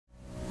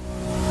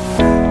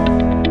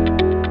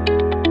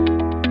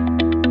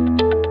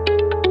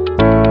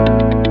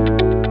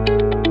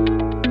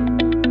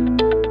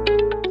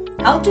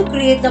how to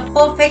create the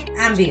perfect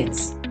ambience.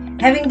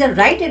 Having the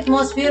right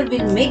atmosphere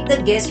will make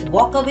the guest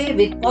walk away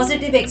with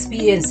positive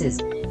experiences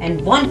and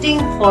wanting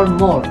for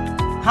more.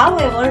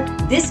 However,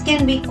 this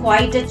can be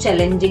quite a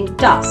challenging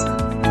task.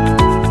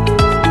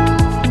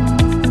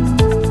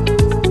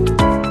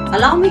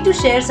 Allow me to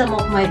share some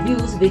of my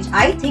views which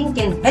I think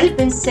can help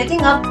in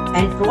setting up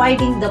and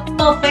providing the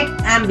perfect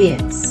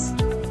ambience.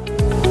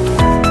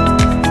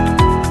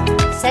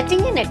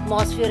 Setting an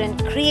atmosphere and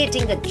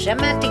creating a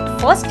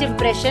dramatic first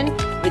impression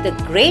with a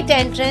great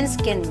entrance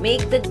can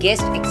make the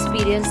guest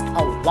experience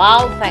a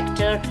wow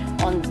factor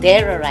on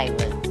their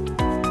arrival.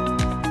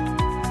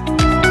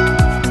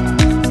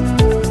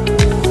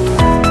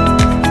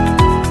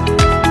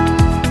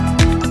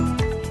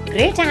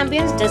 Great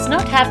ambience does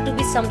not have to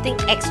be something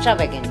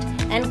extravagant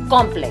and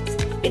complex.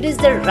 It is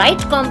the right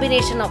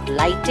combination of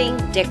lighting,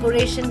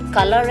 decoration,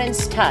 color and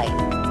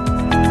style.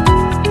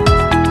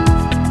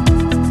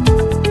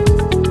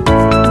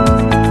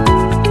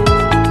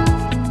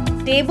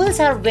 Tables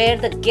are where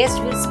the guest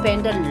will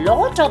spend a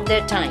lot of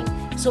their time,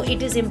 so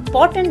it is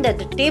important that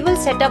the table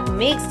setup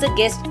makes the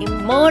guest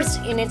immersed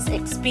in its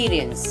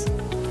experience.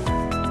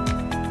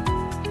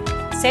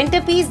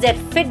 Centerpiece that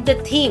fit the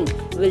theme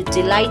will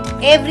delight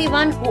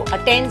everyone who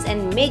attends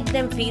and make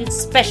them feel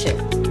special.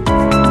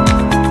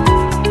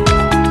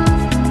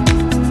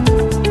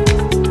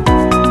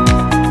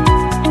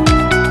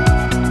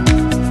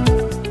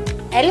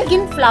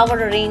 Elegant flower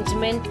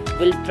arrangement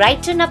will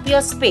brighten up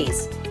your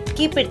space.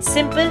 Keep it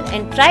simple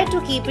and try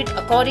to keep it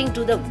according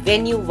to the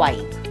venue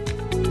vibe.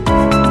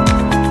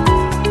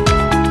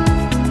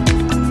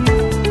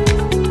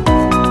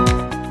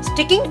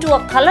 Sticking to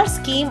a color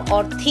scheme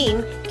or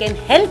theme can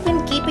help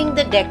in keeping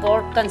the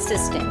decor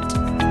consistent.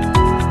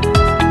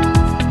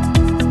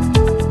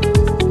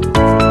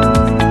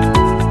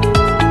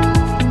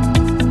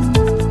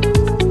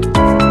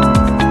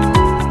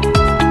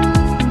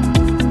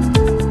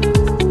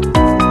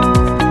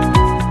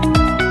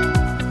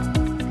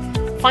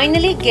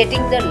 Finally,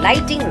 getting the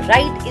lighting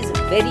right is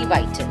very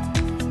vital.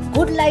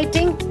 Good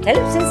lighting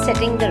helps in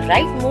setting the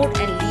right mood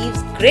and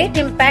leaves great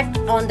impact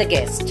on the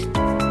guest.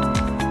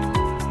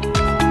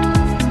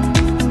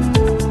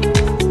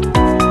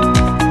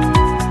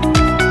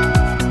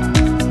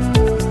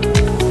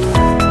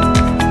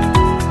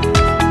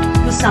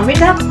 To sum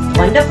it up,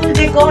 wonderful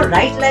decor,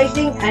 right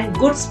lighting and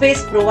good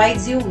space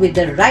provides you with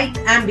the right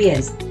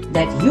ambience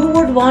that you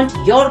would want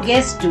your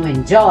guests to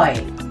enjoy.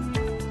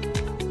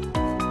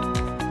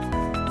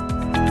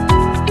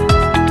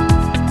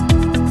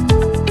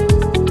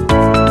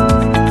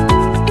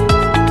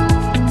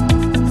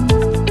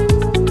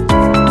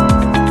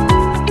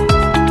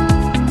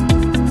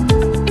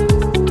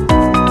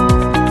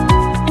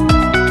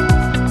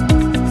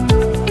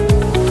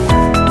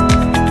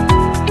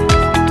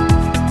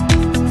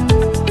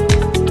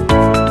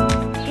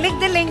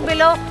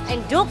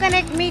 And do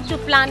connect me to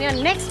plan your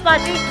next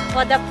party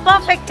for the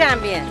perfect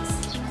ambience.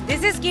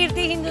 This is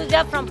Kirti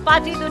Hinduja from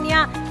Party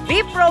Dunia.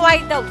 We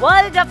provide the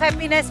world of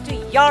happiness to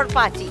your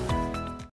party.